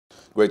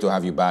Great to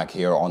have you back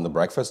here on The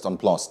Breakfast on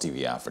Plus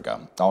TV Africa.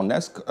 Our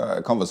next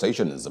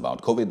conversation is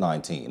about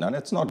COVID-19, and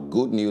it's not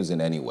good news in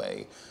any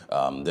way.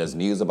 There's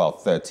news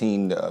about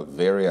 13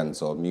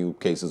 variants or new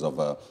cases of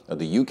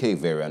the UK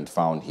variant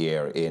found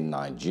here in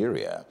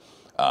Nigeria.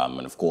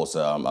 And of course,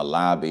 a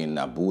lab in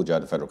Abuja,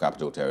 the Federal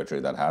Capital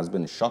Territory, that has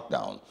been shut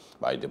down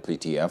by the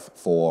PTF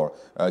for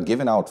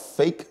giving out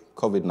fake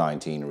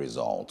COVID-19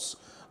 results.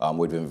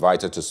 We've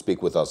invited to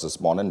speak with us this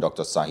morning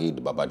Dr. Saheed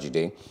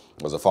Babajide,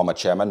 was a former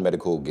chairman,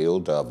 Medical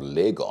Guild of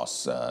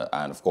Lagos,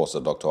 and of course,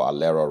 Dr.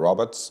 Alero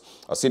Roberts,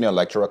 a senior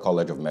lecturer,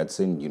 College of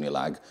Medicine,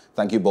 UNILAG.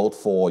 Thank you both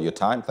for your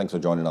time. Thanks for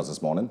joining us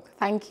this morning.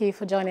 Thank you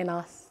for joining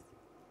us.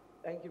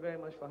 Thank you very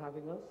much for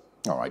having us.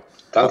 All right.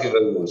 Thank you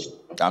very much.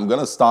 I'm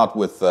going to start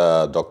with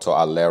Dr.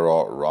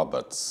 Alero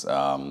Roberts.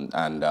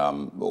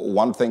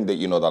 One thing that,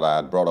 that I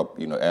had brought up,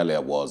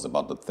 earlier was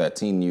about the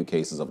 13 new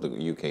cases of the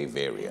UK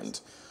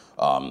variant.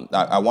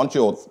 I want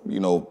your,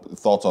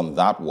 thoughts on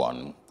that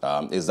one.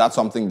 Is that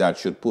something that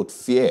should put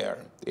fear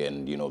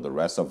in, the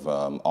rest of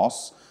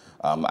us?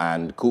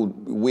 And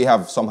could we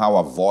have somehow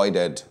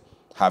avoided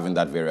having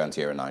that variant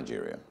here in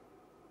Nigeria?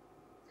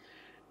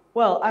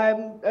 Well,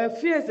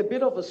 fear is a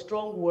bit of a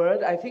strong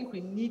word. I think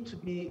we need to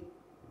be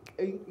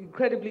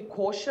incredibly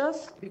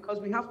cautious because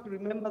we have to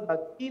remember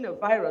that in a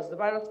virus, the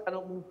virus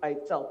cannot move by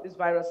itself. This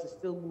virus is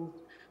still moved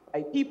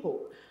by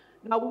people.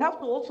 Now, we have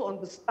to also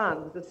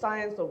understand the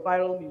science of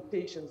viral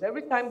mutations.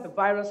 Every time the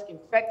virus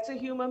infects a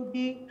human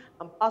being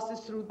and passes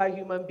through that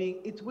human being,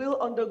 it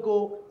will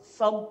undergo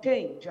some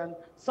change. And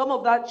some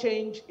of that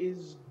change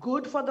is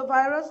good for the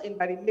virus in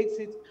that it makes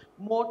it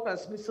more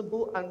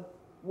transmissible and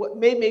what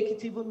may make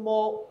it even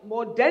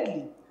more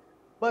deadly.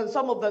 But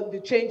some of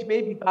the change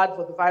may be bad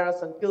for the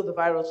virus and kill the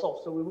virus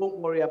off, so we won't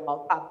worry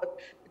about that. But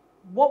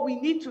what we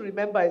need to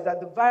remember is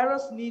that the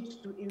virus needs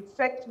to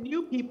infect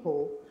new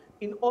people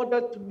in order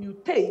to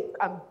mutate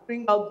and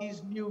bring out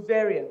these new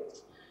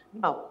variants.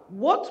 Now,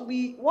 what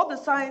the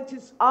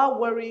scientists are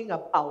worrying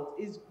about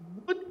is,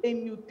 would a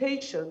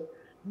mutation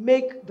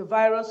make the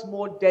virus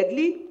more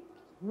deadly?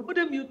 Would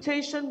a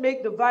mutation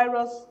make the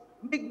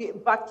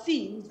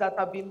vaccines that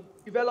have been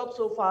developed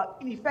so far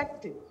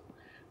ineffective?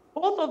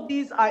 Both of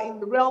these are in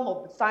the realm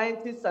of the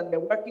scientists, and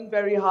they're working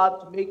very hard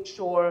to make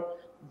sure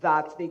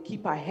that they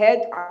keep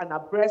ahead and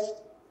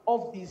abreast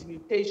of these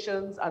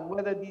mutations and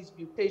whether these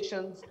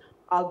mutations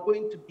are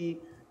going to be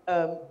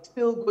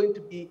still going to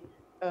be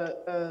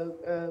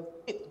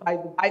hit by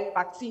the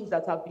vaccines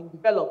that have been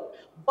developed.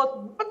 But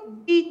what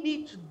we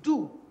need to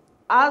do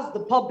as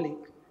the public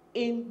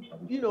in,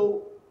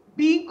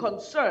 being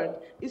concerned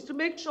is to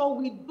make sure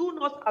we do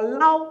not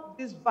allow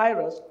this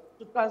virus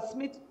to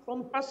transmit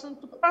from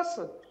person to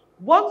person.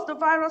 Once the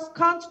virus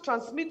can't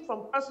transmit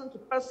from person to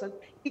person,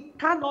 it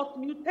cannot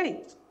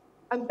mutate.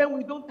 And then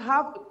we don't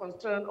have the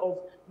concern of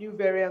new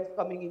variants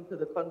coming into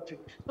the country.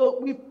 So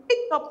we've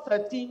picked up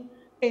 13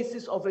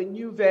 cases of a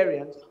new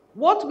variant.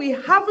 What we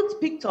haven't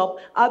picked up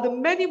are the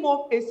many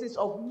more cases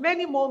of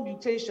many more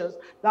mutations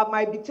that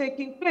might be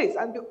taking place.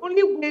 And the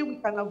only way we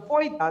can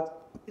avoid that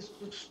is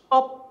to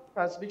stop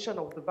transmission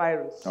of the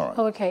virus. All right.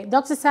 Okay,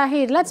 Dr.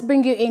 Saheed, let's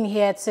bring you in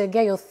here to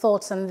get your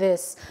thoughts on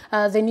this.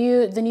 The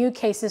new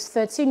cases,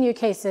 13 new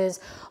cases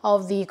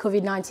of the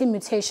COVID-19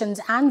 mutations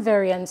and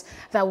variants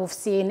that we've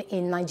seen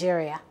in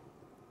Nigeria.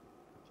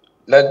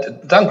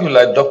 Thank you,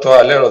 like Dr.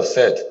 Alero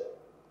said.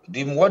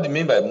 What do you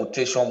mean by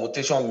mutation?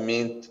 Mutation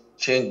means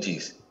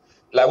changes.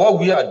 Like what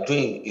we are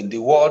doing in the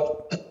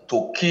world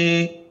to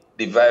kill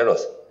the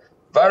virus.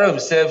 Virus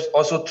themselves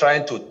also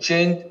trying to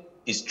change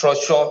its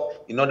structure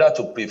in order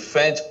to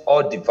prevent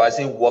all the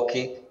vaccine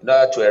working in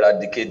order to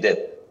eradicate them.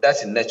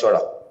 That's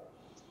natural.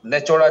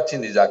 Natural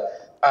thing is that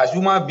as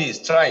human beings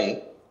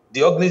trying,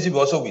 the organism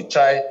also will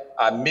try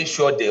and make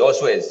sure they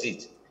also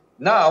exist.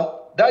 Now,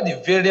 that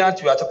the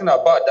variant we are talking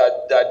about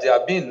that they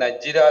have been in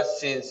Nigeria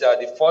since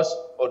the first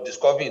of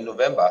discovery in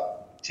November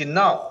till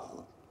now.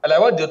 And like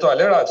what Dr.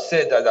 Alero have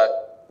said that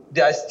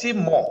there are still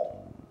more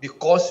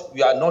because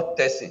we are not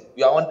testing.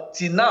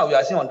 Till now we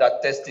are still under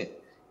testing.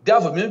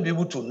 Therefore, we need to be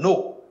able to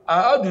know.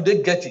 And how do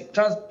they get it?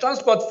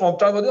 Transport from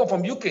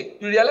UK.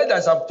 You realize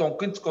that some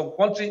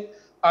country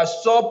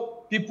has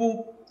stopped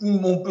people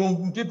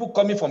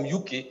coming from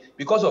UK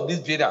because of this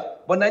variant.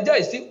 But Nigeria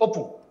is still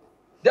open.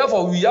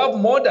 Therefore, we have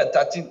more than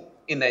 13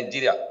 in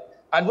Nigeria.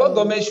 And what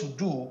government should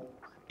do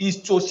is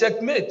to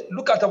checkmate,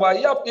 look at our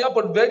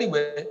airport very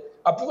well,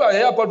 approve our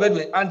airport very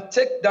well, and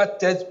take that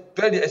test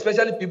very,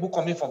 especially people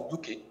coming from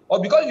UK. Or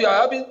because we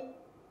are having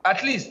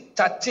at least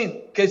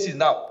 13 cases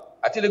now,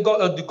 I think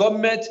the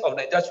government of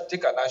Nigeria should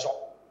take an action,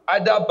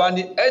 either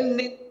banning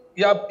any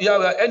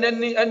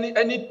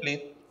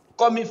plane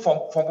coming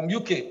from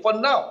UK for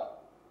now.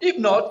 If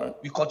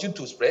not, we continue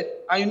to spread.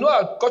 And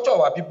our culture of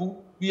our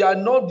people, they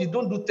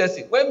don't do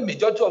testing. When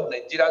majority of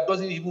Nigeria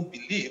doesn't even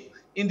believe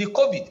in the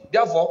COVID.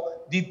 Therefore,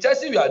 the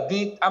testing we are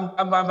doing,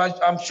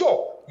 I'm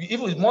sure,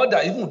 even more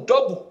than even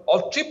double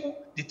or triple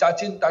the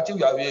 13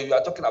 we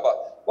are talking about.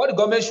 What the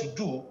government should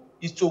do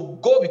is to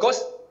go,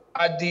 because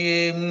at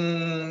the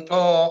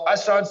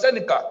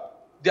AstraZeneca,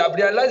 they have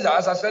realized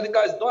that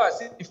AstraZeneca is not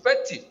as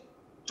effective.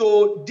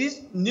 So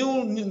this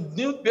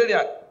new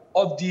variant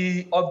of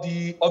the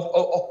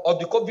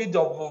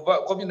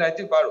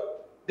COVID-19 virus.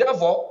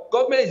 Therefore,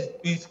 government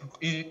is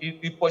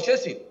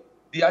purchasing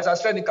the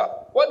AstraZeneca.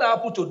 What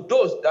happened to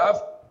those that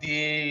have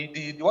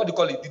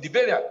the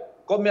variant?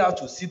 Government have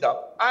to sit down.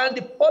 And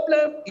the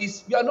problem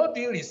is we are not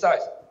doing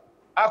research.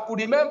 I could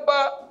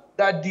remember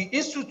that the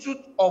Institute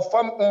of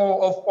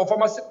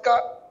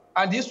Pharmaceutical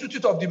and the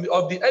Institute of the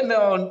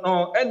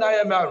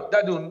NIMR,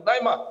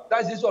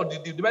 that's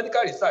the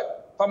medical research,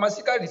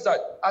 pharmaceutical research.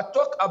 I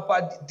talk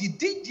about the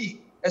DG,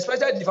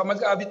 especially the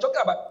pharmaceutical. I've been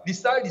talking about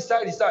research.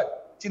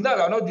 Till now,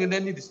 we are not doing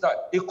any research.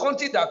 A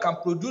country that can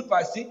produce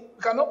vaccine,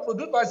 we cannot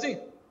produce vaccine.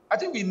 I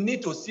think we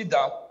need to sit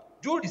down,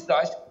 do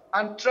research,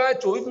 and try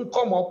to even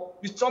come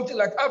up with something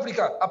like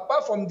Africa,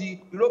 apart from the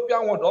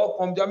European one or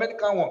from the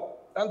American one.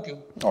 Thank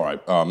you. All right.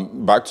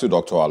 Back to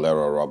Dr.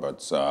 Alero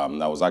Roberts. I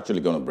was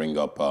actually going to bring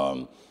up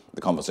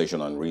the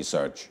conversation on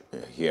research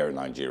here in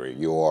Nigeria.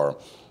 You're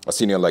a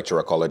senior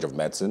lecturer, College of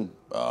Medicine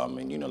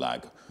in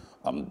UNILAG.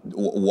 How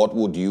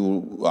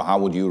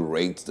would you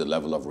rate the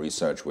level of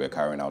research we're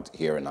carrying out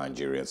here in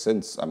Nigeria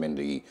since,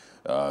 the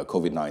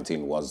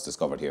COVID-19 was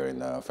discovered here in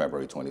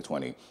February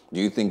 2020?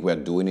 Do you think we're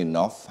doing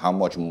enough? How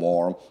much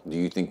more do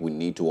you think we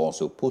need to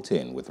also put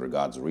in with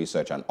regards to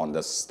research and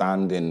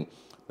understanding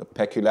the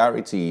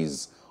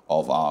peculiarities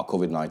of our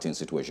COVID-19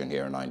 situation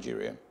here in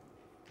Nigeria?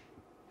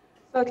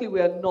 Certainly, we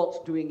are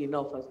not doing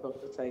enough, as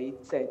Dr.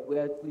 Saheed said.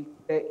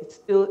 It's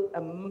still a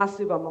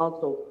massive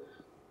amount of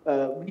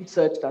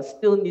research that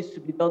still needs to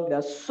be done. There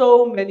are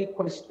so many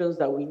questions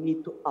that we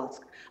need to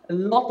ask. A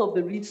lot of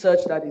the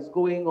research that is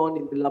going on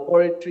in the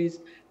laboratories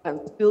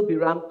can still be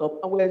ramped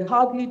up, and we're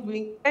hardly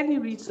doing any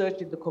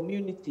research in the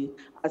community,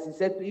 as he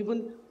said, to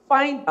even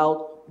find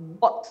out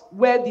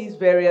where these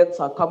variants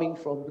are coming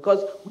from,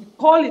 because we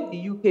call it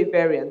the UK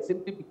variant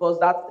simply because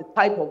that's the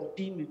type of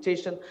gene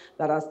mutation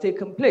that has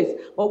taken place.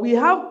 But we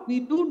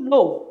do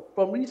know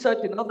from research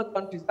in other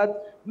countries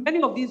that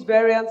many of these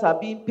variants are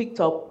being picked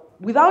up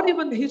without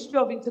even the history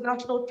of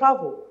international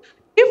travel.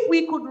 If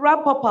we could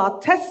ramp up our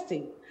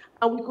testing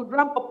and we could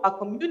ramp up our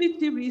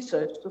community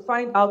research to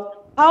find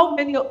out how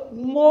many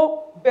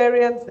more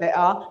variants there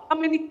are, how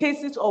many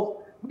cases of,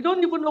 we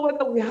don't even know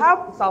whether we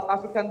have the South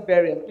African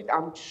variant, which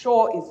I'm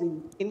sure is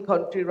in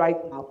country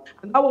right now.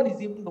 And that one is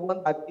even the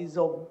one that is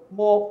of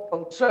more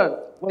concern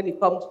when it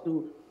comes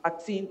to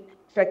vaccine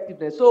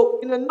effectiveness. So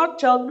in a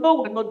nutshell,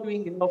 no, we're not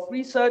doing enough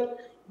research.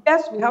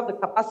 Yes, we have the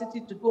capacity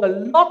to do a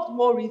lot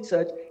more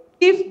research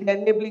if the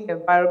enabling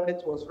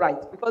environment was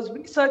right, because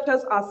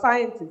researchers are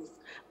scientists,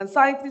 and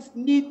scientists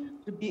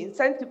need to be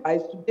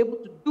incentivized to be able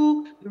to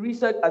do the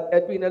research that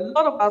they're doing. A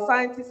lot of our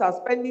scientists are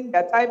spending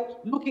their time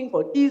looking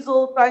for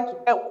diesel, trying to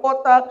get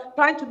water,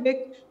 trying to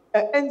make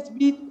ends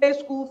meet, pay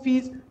school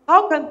fees.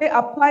 How can they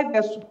apply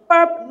their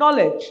superb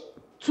knowledge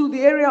to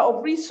the area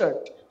of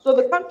research? So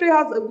the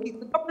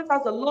government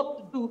has a lot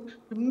to do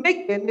to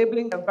make the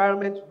enabling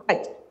environment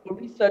right for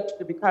research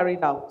to be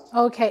carried out.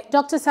 Okay,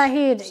 Dr.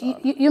 Saheed,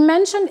 you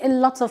mentioned a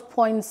lot of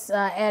points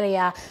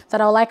earlier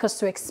that I would like us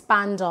to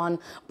expand on,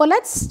 but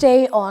let's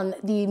stay on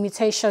the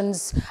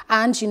mutations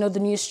and, the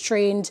new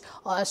strain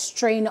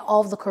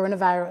of the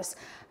coronavirus.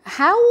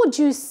 How would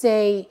you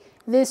say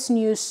this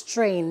new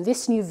strain,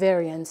 this new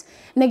variant,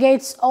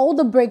 negates all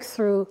the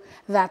breakthrough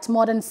that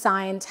modern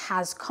science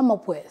has come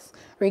up with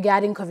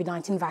regarding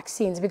COVID-19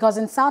 vaccines? Because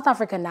in South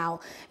Africa now,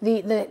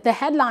 the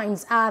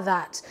headlines are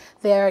that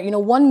there are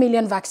 1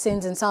 million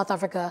vaccines in South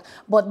Africa,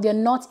 but they're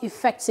not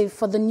effective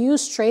for the new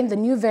strain, the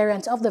new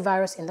variant of the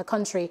virus in the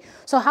country.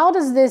 So how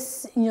does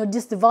this,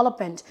 this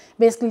development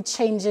basically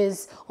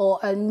changes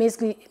or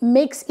basically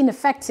makes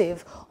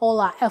ineffective all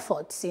our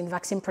efforts in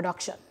vaccine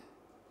production?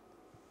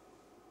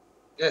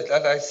 Yes,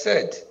 like I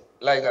said,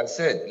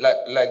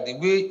 like the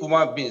way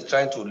human beings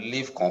trying to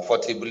live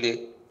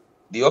comfortably,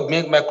 the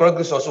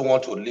microorganisms also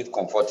want to live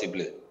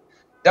comfortably.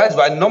 That's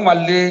why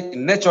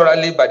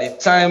naturally, by the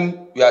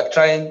time we are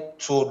trying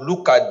to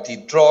look at the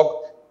drug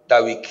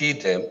that will kill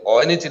them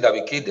or anything that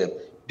will kill them,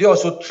 they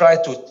also try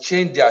to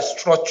change their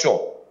structure.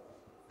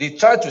 They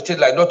try to change,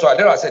 like Dr.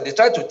 Alero said, they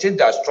try to change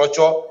their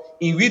structure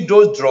in which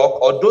those drugs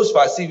or those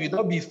vaccines will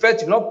not be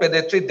effective, will not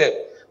penetrate them.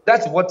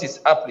 That's what is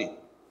happening.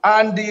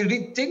 And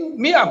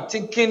I'm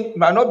thinking,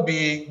 might not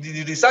be,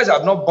 the research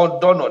have not been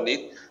done on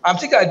it. I'm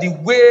thinking the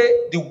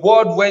way the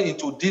world went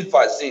into this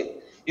vaccine.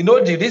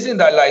 The reason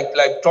that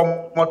like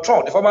Trump,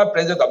 the former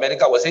president of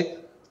America, was saying,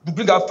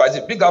 bring out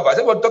vaccine.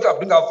 Everyone talking about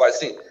bring out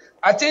vaccine.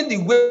 I think the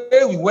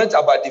way we went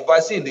about the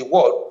vaccine in the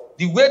world,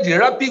 the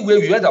rapid way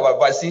we went about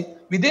vaccine,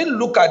 we didn't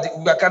look at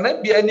there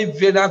cannot be any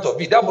variant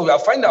of it. Therefore, we are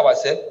finding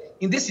ourselves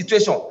in this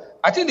situation.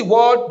 I think the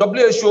world,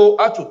 WHO,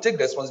 had to take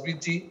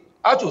responsibility,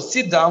 had to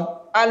sit down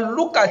and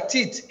look at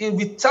it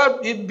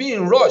without it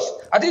being rushed.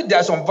 I think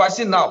there's some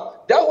vaccine now.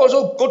 They have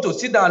also got to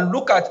sit down and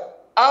look at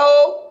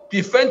how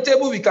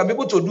preventable we can be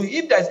able to do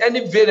if there's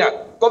any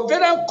variant. Because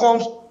variant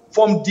comes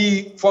from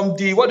the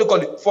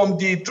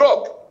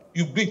drug.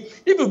 you bring.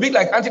 If you bring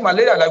like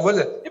anti-malaria, like what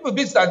is it? If you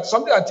bring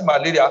something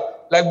anti-malaria,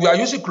 like we are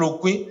using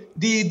chloroquine,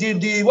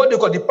 the what they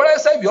call the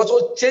parasite, we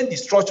also change the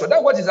structure.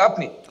 That's what is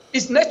happening.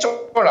 It's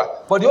natural.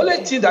 But the only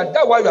thing that's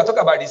why we are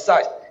talking about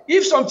research.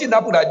 If something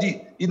happens like this,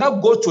 it now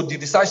goes to the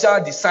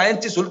researcher, the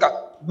scientists to look at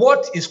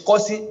what is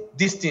causing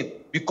this thing.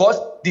 Because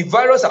the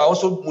virus are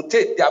also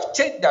mutated. They have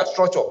changed their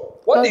structure.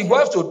 What they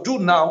have to do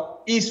now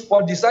is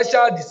for the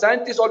researcher, the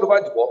scientists all over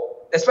the world,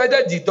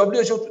 especially the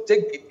WHO to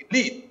take the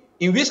lead.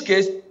 In which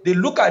case, they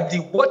look at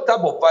what type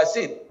of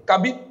vaccine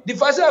can be. The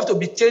vaccine have to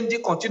be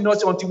changing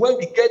continuously until when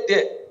we get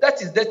there.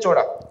 That is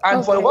natural.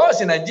 And for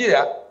us in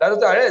Nigeria, like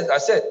Dr. Alero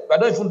has said, we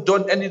have not even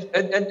done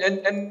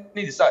any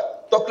research.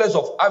 Talk less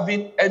of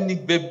having any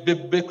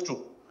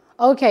breakthrough.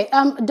 Okay,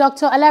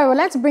 Dr. Alero,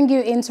 let's bring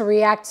you in to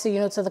react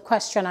to, to the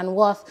question and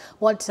what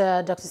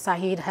Dr.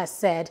 Saheed has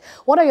said.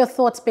 What are your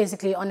thoughts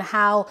basically on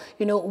how,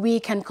 we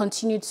can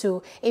continue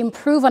to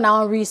improve on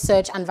our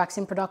research and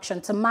vaccine production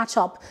to match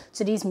up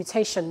to these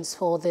mutations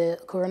for the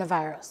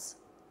coronavirus?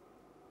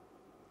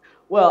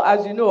 Well,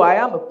 as you know, I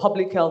am a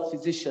public health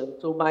physician,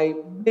 so my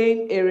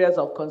main areas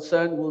of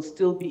concern will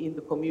still be in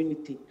the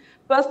community.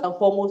 First and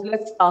foremost,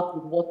 let's start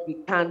with what we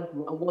can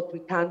do and what we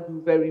can do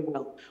very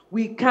well.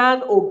 We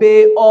can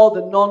obey all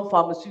the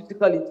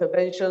non-pharmaceutical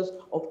interventions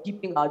of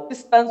keeping our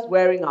distance,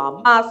 wearing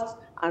our masks,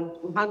 and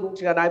hand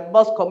washing. And I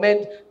must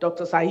commend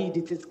Dr. Saheed.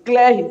 It is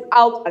clear he's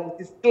out, and it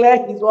is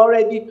clear he's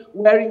already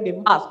wearing a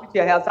mask, which he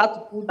has had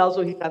to pull down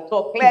so he can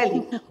talk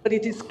clearly. But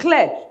it is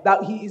clear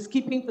that he is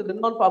keeping to the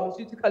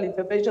non-pharmaceutical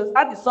interventions.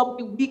 That is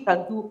something we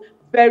can do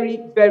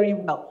very, very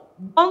well.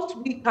 Once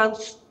we can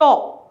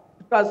stop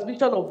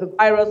transmission of the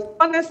virus,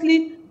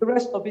 honestly, the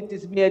rest of it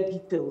is mere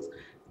details.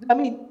 I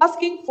mean,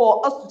 asking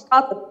for us to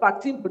start the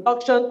vaccine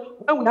production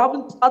when we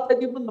haven't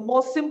started even the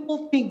more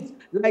simple things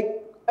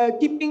like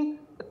keeping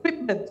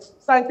equipment,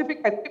 scientific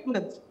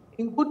equipment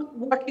in good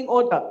working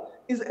order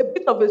is a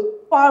bit of a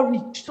far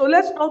reach. So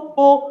let's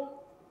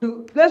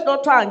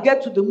not try and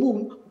get to the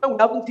moon when we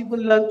haven't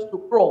even learned to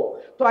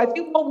crawl. So I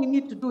think what we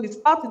need to do is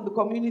start in the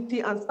community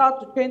and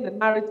start to change the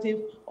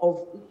narrative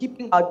of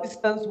keeping our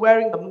distance,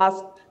 wearing a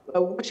mask,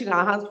 washing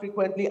our hands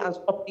frequently, and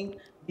stopping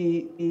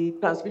the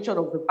transmission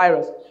of the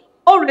virus.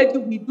 Already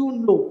we do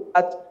know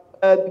that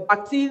the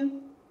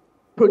vaccine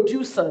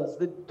producers,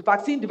 the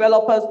vaccine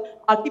developers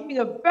are keeping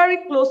a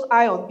very close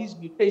eye on these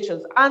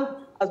mutations, and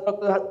as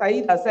Dr.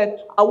 Saheed has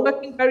said, are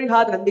working very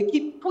hard, and they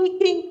keep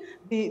tweaking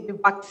the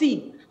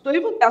vaccine. So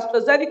even the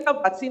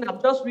AstraZeneca vaccine,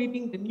 I'm just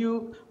reading the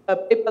new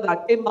paper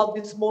that came out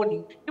this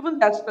morning, even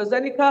the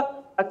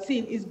AstraZeneca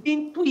vaccine is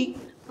being tweaked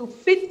to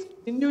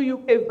fit the new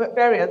UK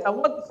variants. And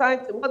what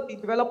the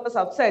developers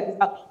have said is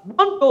that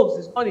one dose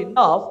is not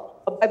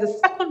enough, but by the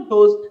second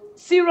dose,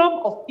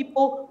 serum of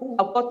people who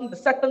have gotten the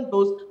second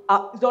dose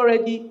is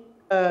already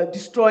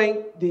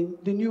destroying the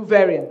new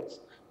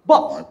variants.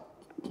 But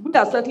we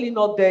are certainly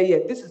not there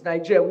yet. This is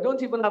Nigeria. We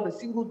don't even have a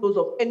single dose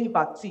of any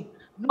vaccine,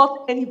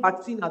 not any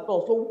vaccine at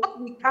all. So what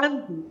we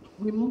can do,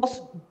 we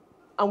must do.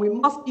 And we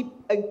must keep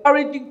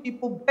encouraging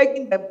people,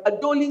 begging them,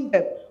 cajoling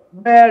them,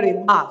 wear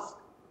a mask,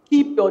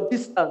 keep your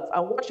distance,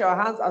 and wash your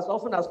hands as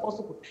often as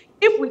possible.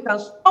 If we can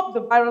stop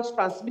the virus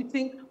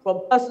transmitting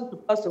from person to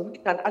person, we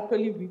can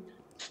actually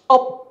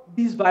stop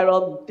these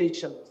viral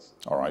mutations.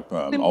 All right.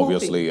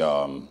 Obviously,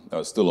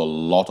 there's still a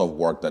lot of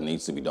work that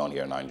needs to be done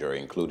here in Nigeria,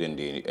 including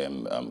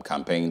the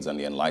campaigns and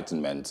the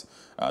enlightenment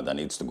that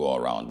needs to go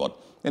around. But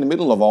in the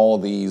middle of all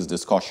these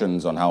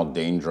discussions on how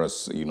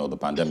dangerous, the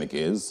pandemic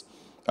is,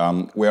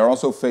 we are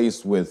also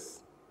faced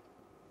with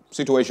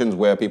situations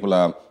where people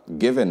are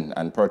given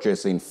and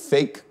purchasing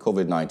fake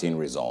COVID-19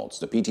 results.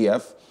 The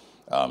PTF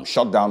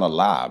shut down a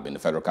lab in the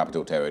Federal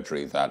Capital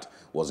Territory that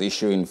was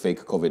issuing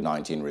fake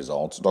COVID-19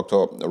 results.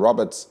 Dr.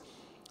 Roberts,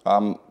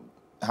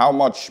 how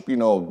much,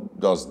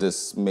 does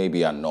this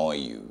maybe annoy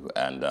you?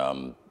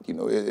 And,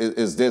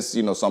 is this,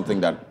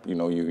 something that,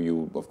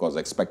 you of course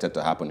expected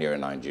to happen here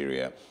in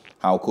Nigeria?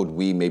 How could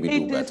we maybe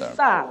do better? It is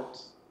sad.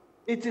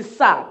 It is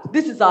sad.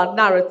 This is our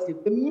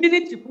narrative. The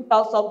minute you put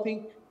out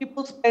something,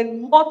 people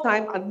spend more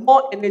time and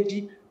more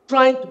energy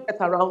trying to get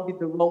around it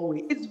the wrong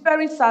way. It's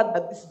very sad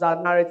that this is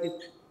our narrative.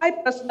 I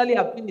personally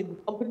have been in the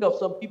company of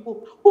some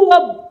people who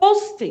were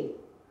boasting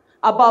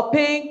about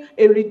paying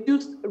a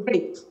reduced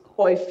rate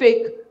for a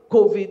fake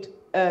COVID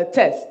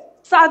test.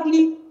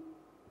 Sadly,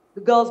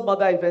 the girl's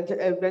mother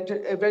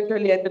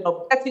eventually ended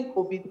up getting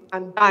COVID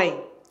and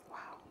dying. Wow.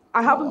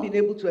 I haven't been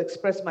able to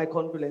express my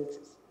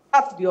condolences.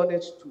 That's the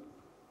honest truth.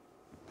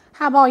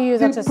 How about you?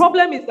 The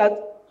problem is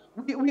that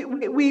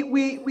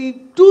we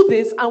do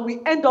this and we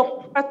end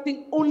up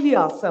hurting only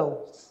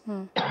ourselves.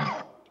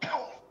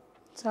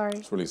 Sorry.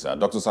 It's really sad.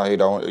 Dr.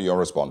 Saheed, your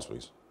response,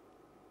 please.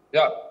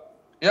 Yeah.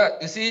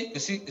 You see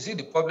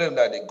the problem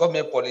that the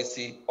government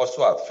policy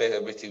also affects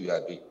everything we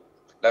are doing.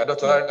 Like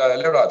Dr.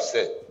 Alero have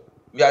said,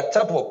 we are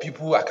type of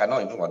people I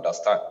cannot even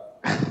understand.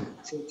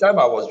 Since the time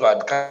I was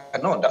born, I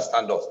cannot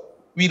understand us.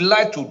 We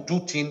like to do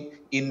things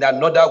in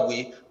another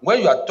way. When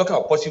you are talking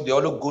about positive, they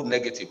always go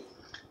negative.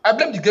 I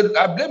blame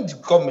the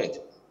government.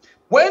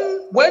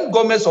 When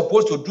government is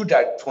supposed to do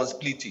their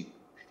responsibility,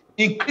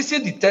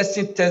 increasing the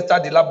testing center,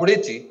 the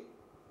laboratory,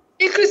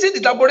 increasing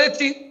the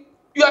laboratory,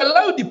 you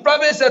allow the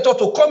private sector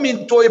to come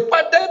into a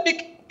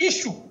pandemic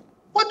issue.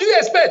 What do you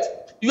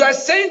expect? You are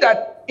saying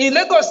that in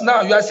Lagos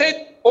now, you are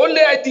saying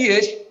only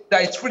IDH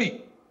that is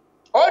free.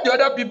 All the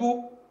other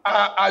people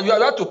you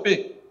have to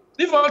pay.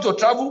 If you want to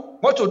travel,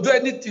 want to do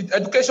anything,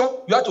 education,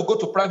 you have to go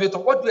to private.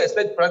 What do you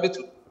expect private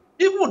to?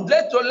 Even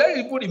let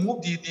people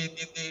remove the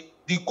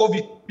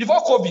COVID.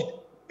 Before COVID,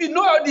 we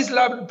know how this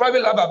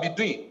private lab have been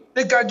doing.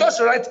 They can just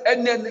write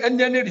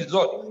any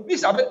result.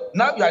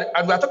 Now we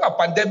are talking about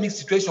pandemic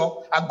situation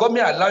and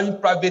government allowing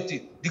private.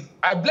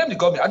 I blame the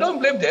government. I don't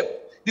blame them.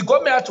 The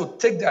government has to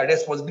take their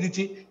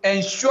responsibility,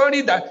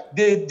 ensuring that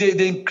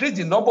they increase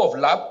the number of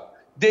labs,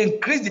 they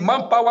increase the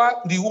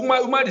manpower, the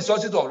human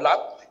resources of lab,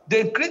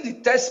 they increase the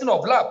testing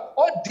of lab.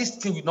 All these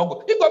things will not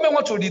go. If government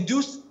want to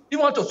reduce, if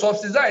want to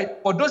subsidize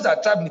for those that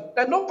are traveling,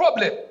 then no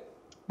problem.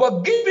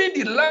 But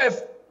giving the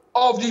life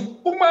of the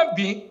human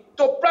being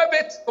to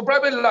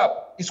private lab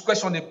is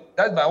questionable.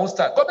 That's my own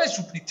stand. Government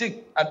should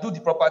rethink and do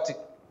the proper thing.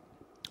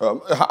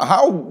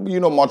 How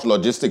much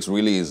logistics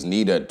really is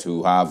needed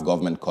to have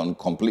government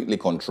completely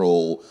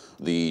control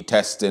the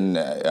testing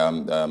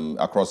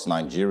across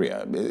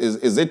Nigeria?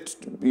 Is it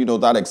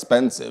that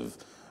expensive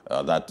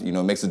that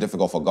makes it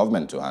difficult for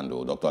government to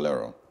handle, Dr.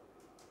 Alero?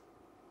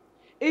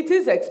 It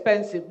is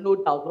expensive, no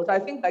doubt, but I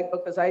think, like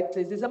Dr. Saheed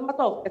says, it's a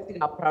matter of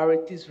getting our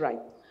priorities right.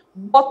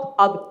 What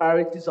are the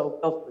priorities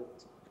of government?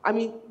 I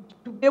mean,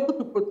 to be able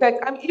to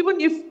protect. I mean, even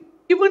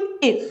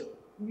if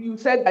you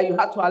said that you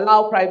had to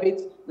allow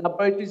private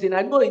laboratories in.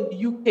 I know in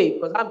the UK,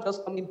 because I'm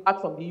just coming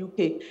back from the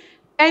UK,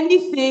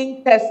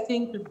 anything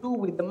testing to do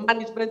with the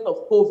management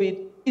of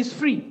COVID is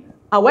free.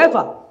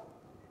 However,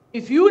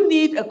 if you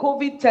need a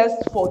COVID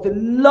test for the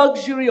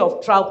luxury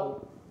of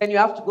travel, then you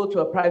have to go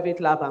to a private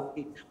lab and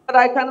pay. But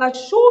I can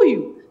assure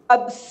you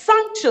that the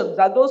sanctions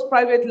that those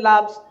private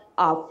labs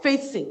are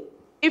facing,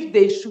 if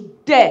they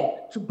should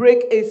dare to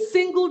break a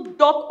single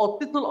dot or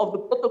tittle of the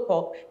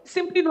protocol, is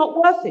simply not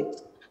worth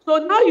it. So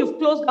now you've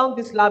closed down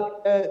this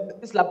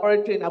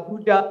laboratory in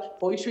Abuja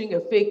for issuing a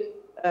fake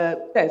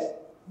test.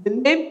 The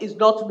name is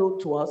not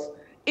known to us.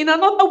 In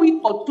another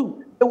week or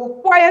two, they will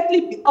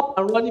quietly be up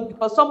and running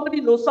because somebody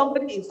knows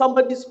somebody in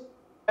somebody's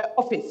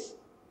office,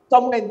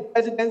 somewhere in the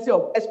presidency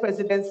or vice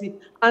presidency,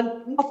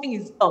 and nothing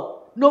is done.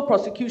 No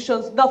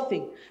prosecutions,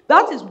 nothing.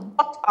 That is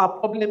what our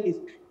problem is.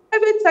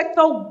 Private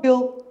sector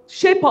will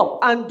shape up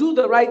and do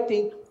the right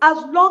thing as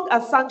long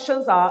as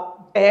sanctions are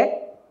there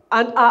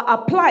and are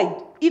applied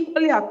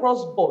equally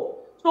across board.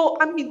 So,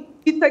 I mean,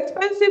 it's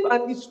expensive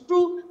and it's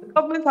true. The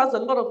government has a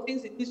lot of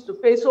things it needs to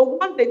face. So,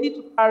 one, they need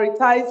to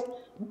prioritize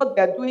what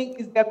they're doing.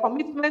 Is their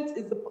commitment,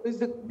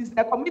 is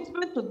their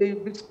commitment to the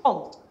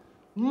response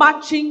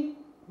matching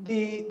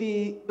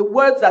the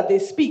words that they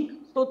speak,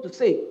 so to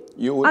say.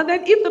 And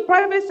then if the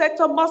private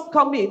sector must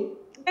come in,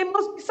 they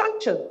must be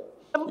sanctioned.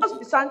 There must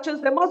be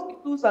sanctions, there must be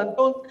do's and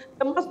don'ts,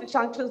 there must be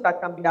sanctions that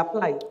can be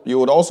applied. You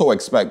would also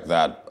expect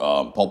that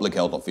public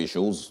health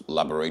officials,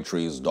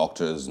 laboratories,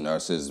 doctors,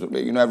 nurses,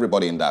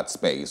 everybody in that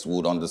space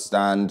would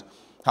understand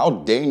how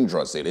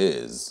dangerous it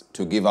is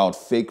to give out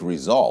fake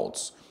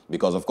results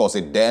because, of course,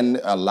 it then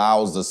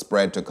allows the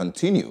spread to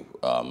continue,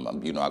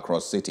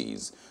 across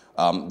cities.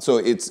 But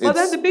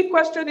then the big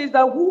question is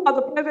that who are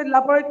the private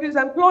laboratories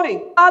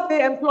employing? Are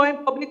they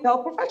employing public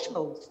health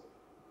professionals?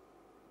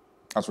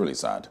 That's really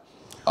sad.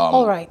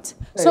 All right.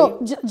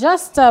 So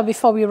just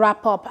before we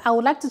wrap up, I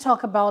would like to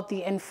talk about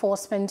the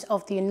enforcement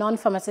of the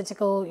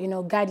non-pharmaceutical,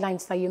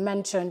 guidelines that you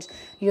mentioned.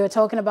 You're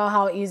talking about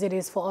how easy it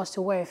is for us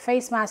to wear a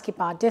face mask, keep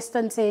our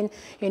distancing,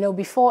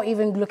 before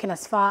even looking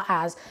as far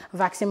as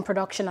vaccine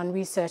production and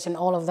research and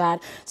all of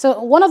that.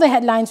 So one of the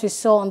headlines we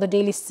saw on the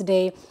dailies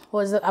today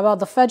was about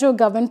the federal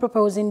government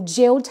proposing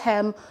jail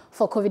term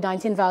for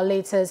COVID-19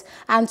 violators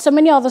and so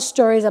many other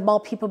stories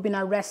about people being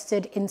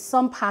arrested in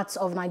some parts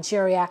of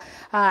Nigeria.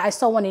 I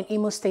saw one in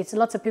Imo State.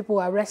 Lots of people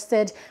were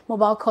arrested.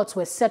 Mobile courts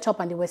were set up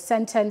and they were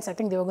sentenced. I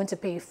think they were going to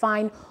pay a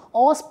fine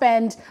or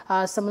spend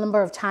some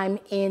number of time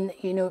in,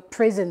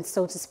 prison,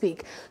 so to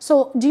speak.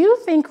 So do you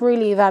think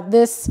really that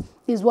this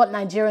is what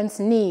Nigerians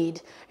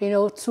need,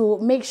 to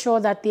make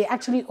sure that they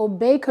actually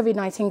obey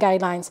COVID-19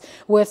 guidelines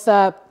with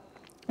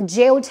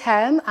jail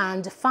term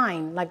and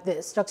fine like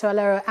this? Dr.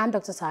 Alero and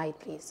Dr. Saheed,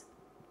 please.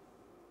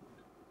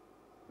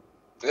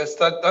 Yes,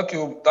 thank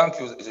you.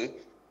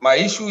 My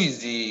issue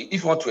is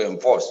if you want to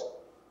enforce,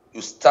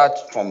 you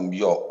start from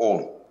your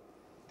own.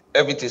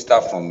 Everything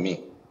starts from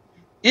me.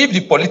 If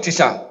the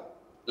politician,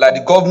 like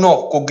the governor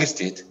of Kogi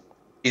State,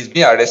 is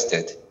being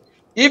arrested,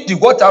 if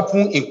what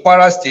happened in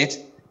Kwara State,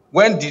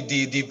 when the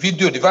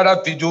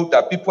viral video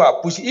that people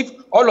are pushing, if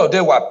all of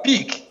them were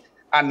picked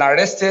and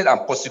arrested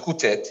and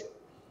prosecuted,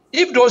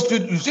 if those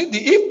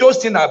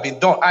things have been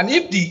done, and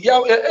if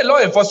the law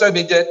enforcement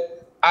agents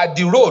at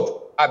the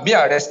road are being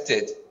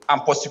arrested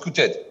and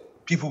prosecuted,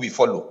 people will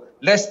follow.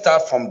 Let's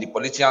start from the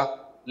politician.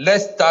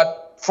 Let's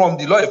start from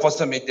the law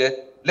enforcement agent.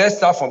 Let's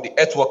start from the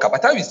health worker. By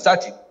the time we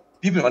start it,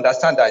 people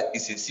understand that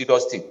it's a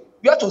serious thing.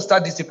 We have to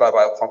start this thing from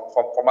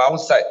our own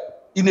side.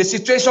 In a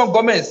situation,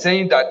 government is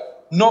saying that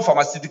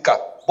non-pharmaceutical,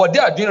 but they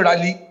are doing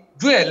rally,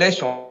 doing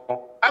election.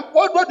 And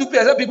what do you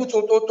expect people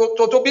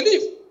to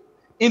believe?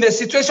 In a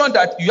situation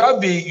that you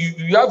have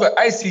an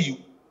ICU,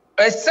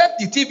 except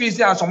the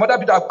TVC and some other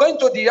people are going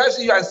to the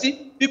ICU and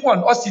see people on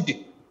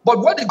oxygen. But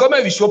what the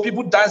government will show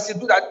people dancing,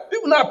 do that,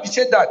 people don't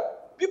appreciate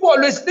that. People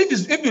always,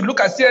 if you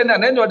look at CNN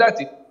and any other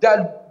thing, they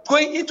are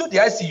going into the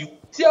ICU,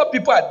 see how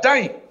people are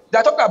dying. They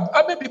are talking about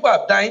how many people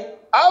are dying,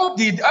 how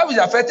it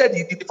affected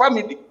the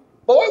family.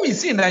 But what we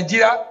see in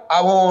Nigeria,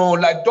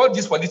 like all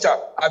these politicians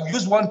have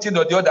used one thing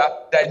or the other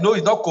that I know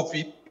is not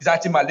COVID,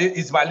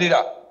 it's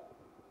malaria.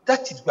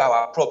 That is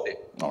our problem.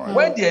 Right.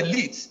 When the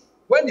elites,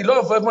 when the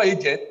law enforcement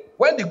agents,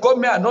 when the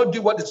government are not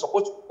doing what they're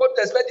supposed to, what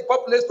they expect the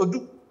populace to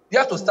do, they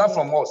have to start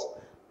from us.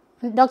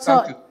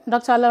 Dr.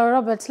 Alero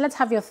Roberts, let's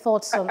have your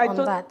thoughts on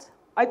that.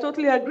 I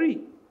totally agree.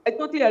 I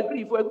totally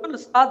agree. If we're going to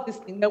start this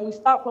thing, then we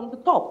start from the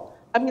top.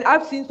 I mean,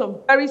 I've seen some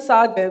very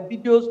sad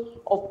videos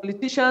of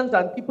politicians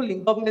and people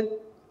in government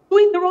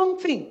doing the wrong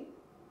thing.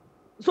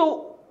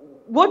 So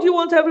what do you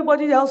want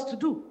everybody else to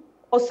do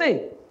or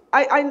say?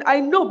 I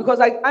know,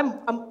 because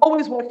I'm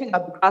always working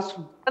at the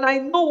grassroots, and I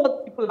know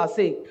what people are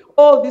saying.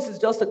 Oh, this is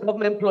just a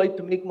government ploy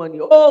to make money.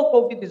 Oh,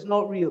 COVID is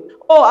not real.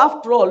 Oh,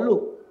 after all,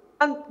 look.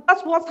 And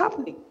that's what's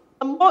happening.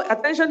 And more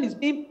attention is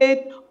being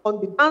paid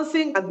on the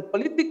dancing and the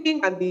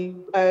politicking and the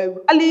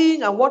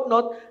rallying and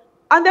whatnot.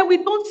 And then we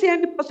don't see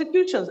any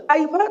prosecutions.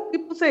 I've heard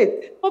people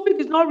say,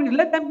 COVID is not real.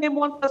 Let them name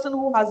one person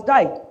who has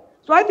died.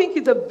 So I think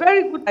it's a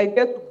very good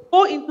idea to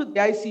go into the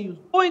ICUs,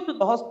 go into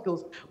the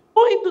hospitals,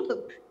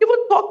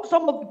 even talk to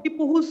some of the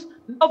people whose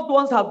loved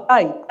ones have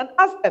died and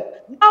ask them,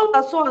 now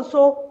that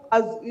so-and-so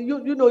has,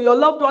 your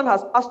loved one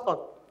has passed on,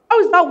 how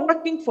is that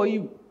working for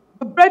you?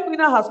 The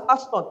breadwinner has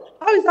passed on.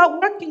 How is that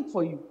working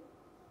for you?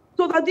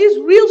 So that these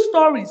real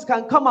stories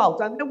can come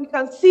out and then we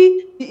can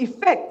see the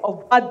effect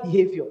of bad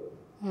behavior.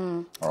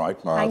 All right.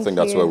 I think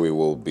that's where we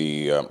will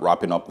be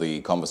wrapping up the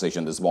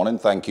conversation this morning.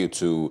 Thank you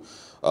to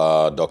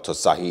Dr.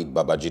 Saheed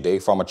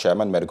Babajide, former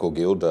chairman, Medical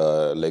Guild,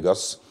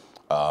 Lagos.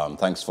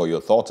 Thanks for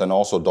your thoughts. And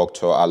also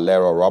Dr.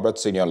 Alero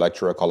Roberts, senior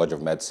lecturer, College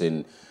of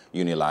Medicine,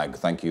 Unilag.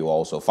 Thank you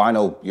also.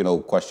 Final,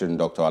 question,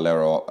 Dr.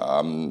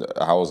 Alero.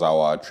 How's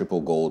our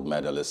triple gold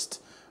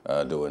medalist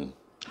doing?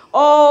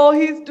 Oh,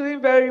 he's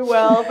doing very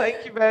well.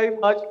 Thank you very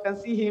much. You can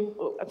see him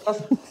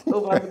across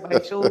over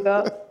my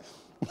shoulder.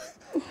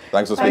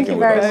 Thanks for speaking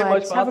with us. Thank you very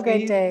much. Have a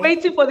great day.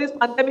 Waiting for this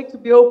pandemic to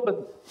be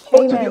open,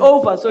 to be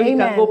over, so he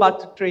can go back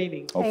to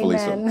training. Hopefully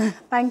so.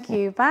 Thank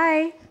you.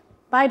 Bye.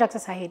 Bye, Dr.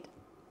 Saheed.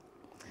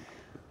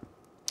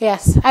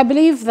 Yes, I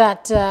believe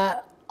that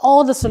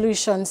all the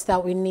solutions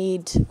that we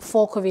need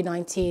for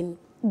COVID-19,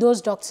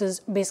 those doctors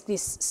basically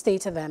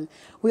stated them.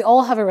 We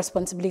all have a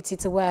responsibility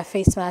to wear a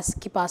face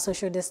mask, keep our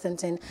social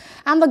distancing,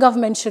 and the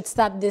government should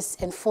start this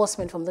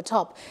enforcement from the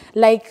top.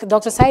 Like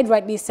Dr. Saheed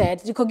rightly said,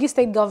 the Kogi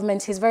state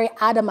government is very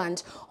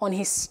adamant on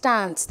his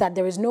stance that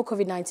there is no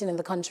COVID-19 in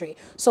the country.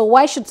 So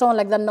why should someone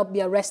like that not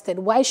be arrested?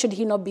 Why should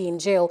he not be in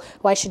jail?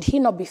 Why should he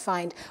not be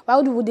fined?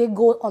 Why would they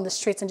go on the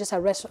streets and just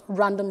arrest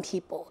random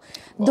people?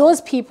 Well,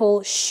 those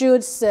people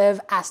should serve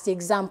as the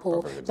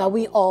example that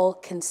we all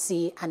can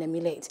see and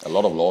emulate. A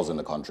lot of laws in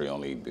the country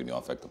only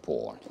affect the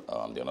poor.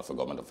 They're not for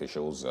government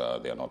officials.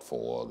 They're not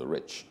for the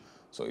rich.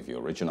 So if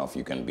you're rich enough,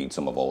 you can beat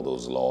some of all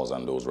those laws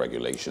and those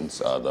regulations.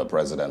 The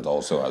president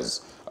also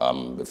has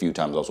a few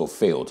times also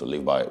failed to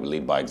lead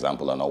by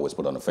example and always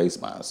put on a face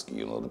mask.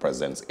 The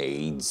president's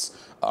aides,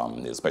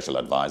 his special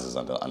advisors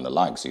and the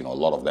likes, a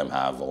lot of them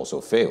have also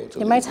failed.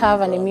 They might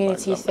have an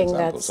immunity thing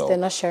that they're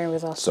not sharing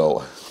with us.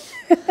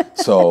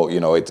 So,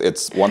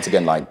 it's once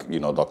again, like,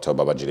 Dr.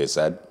 Babajide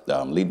said,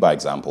 lead by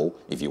example.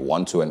 If you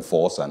want to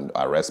enforce and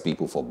arrest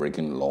people for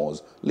breaking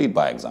laws, lead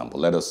by example.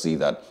 Let us see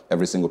that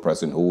every single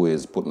person who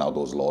is putting out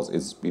those laws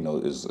is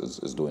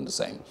doing the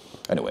same.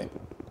 Anyway,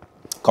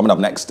 coming up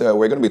next,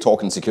 we're going to be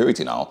talking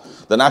security now.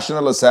 The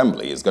National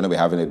Assembly is going to be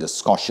having a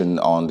discussion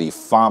on the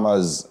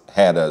farmers'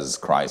 headers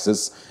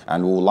crisis,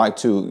 and we would like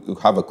to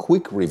have a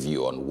quick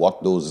review on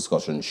what those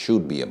discussions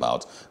should be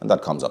about, and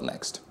that comes up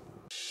next.